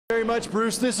Very much,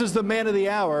 Bruce. This is the man of the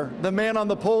hour, the man on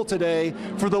the pole today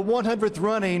for the 100th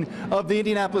running of the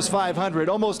Indianapolis 500.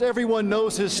 Almost everyone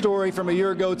knows his story from a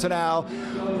year ago to now.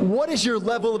 What is your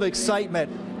level of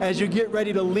excitement as you get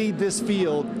ready to lead this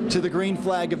field to the green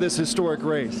flag of this historic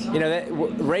race? You know,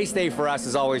 race day for us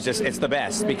is always just, it's the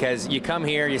best, because you come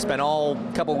here, you spend all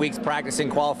couple weeks practicing,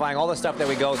 qualifying, all the stuff that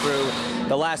we go through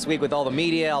the last week with all the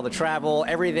media, all the travel,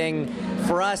 everything.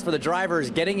 For us, for the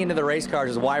drivers, getting into the race cars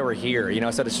is why we're here. You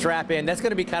know, so to strap in, that's going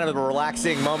to be kind of a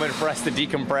relaxing moment for us to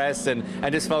decompress and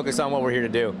just focus on what we're here to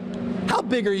do. How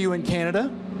big are you in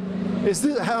Canada? Is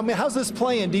this, how's this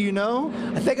playing? Do you know?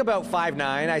 I think about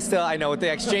 5'9". I know with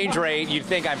the exchange rate, you'd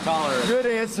think I'm taller. Good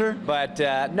answer. But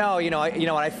no, you know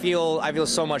what? I feel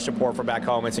so much support for back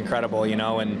home. It's incredible, you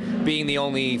know. And being the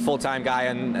only full-time guy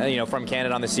from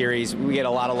Canada on the series, we get a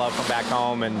lot of love from back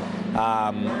home. And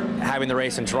having the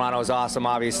race in Toronto is awesome,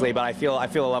 obviously. But I feel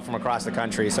a love from across the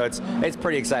country. So it's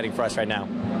pretty exciting for us right now.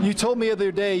 You told me the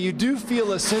other day you do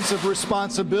feel a sense of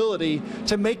responsibility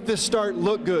to make this start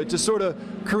look good, to sort of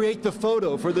create the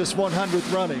photo for this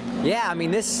 100th running. Yeah, I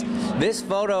mean, this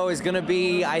photo is going to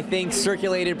be, I think,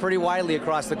 circulated pretty widely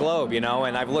across the globe, you know.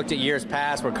 And I've looked at years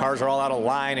past where cars are all out of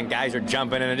line and guys are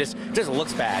jumping, and it just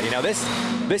looks bad, you know.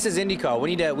 This is IndyCar.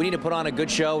 We need to put on a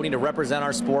good show. We need to represent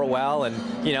our sport well, and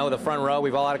you know, the front row,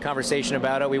 we've all had a conversation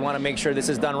about it. We want to make sure this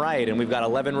is done right, and we've got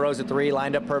 11 rows of 3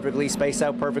 lined up perfectly, spaced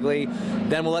out perfectly.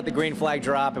 Then we'll let the green flag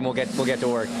drop, and we'll get to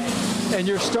work. And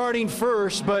you're starting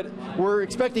first, but we're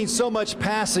expecting so much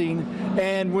passing,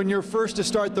 and when you're first to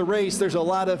start the race, there's a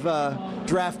lot of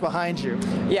draft behind you.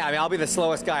 Yeah, I mean, I'll be the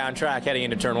slowest guy on track heading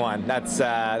into turn 1. That's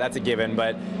a given,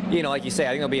 but you know, like you say, I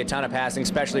think there'll be a ton of passing,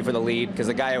 especially for the lead, because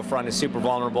the guy out front is super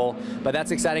vulnerable. But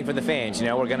that's exciting for the fans. You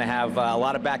know, we're going to have a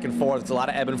lot of back and forth. It's a lot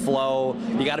of ebb and flow.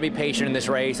 You got to be patient in this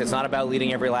race. It's not about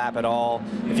leading every lap at all.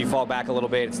 If you fall back a little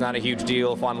bit, it's not a huge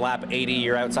deal. If on lap 80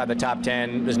 you're outside the top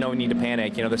 10, there's no need to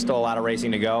panic. You know, there's still a lot of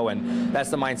racing to go, and that's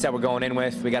the mindset we're going in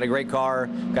with. We got a great car,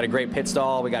 got a great pit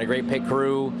stall, we got a great pit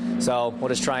crew. So we'll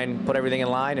just try and put everything in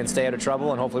line and stay out of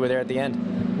trouble, and hopefully we're there at the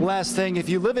end. Last thing, if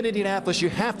you live in Indianapolis, you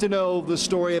have to know the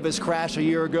story of his crash a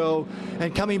year ago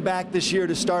and coming back this year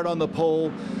to start on the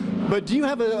pole. But do you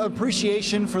have an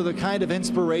appreciation for the kind of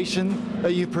inspiration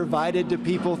that you've provided to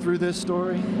people through this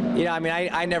story? You know, I mean,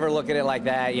 I never look at it like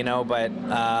that, you know, but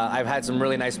I've had some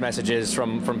really nice messages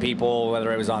from people,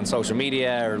 whether it was on social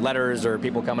media or letters or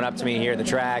people coming up to me here at the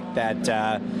track that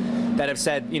have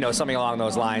said, you know, something along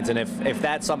those lines. And if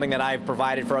that's something that I've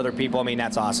provided for other people, I mean,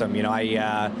 that's awesome. You know, I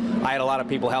had a lot of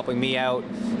people helping me out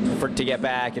to get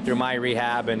back and through my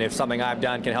rehab, and if something I've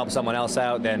done can help someone else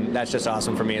out, then that's just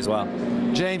awesome for me as well.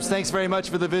 James, thanks very much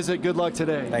for the visit. Good luck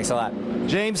today. Thanks a lot.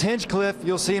 James Hinchcliffe,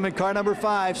 you'll see him in car number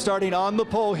 5 starting on the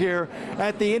pole here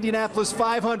at the Indianapolis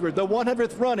 500, the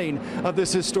 100th running of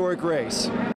this historic race.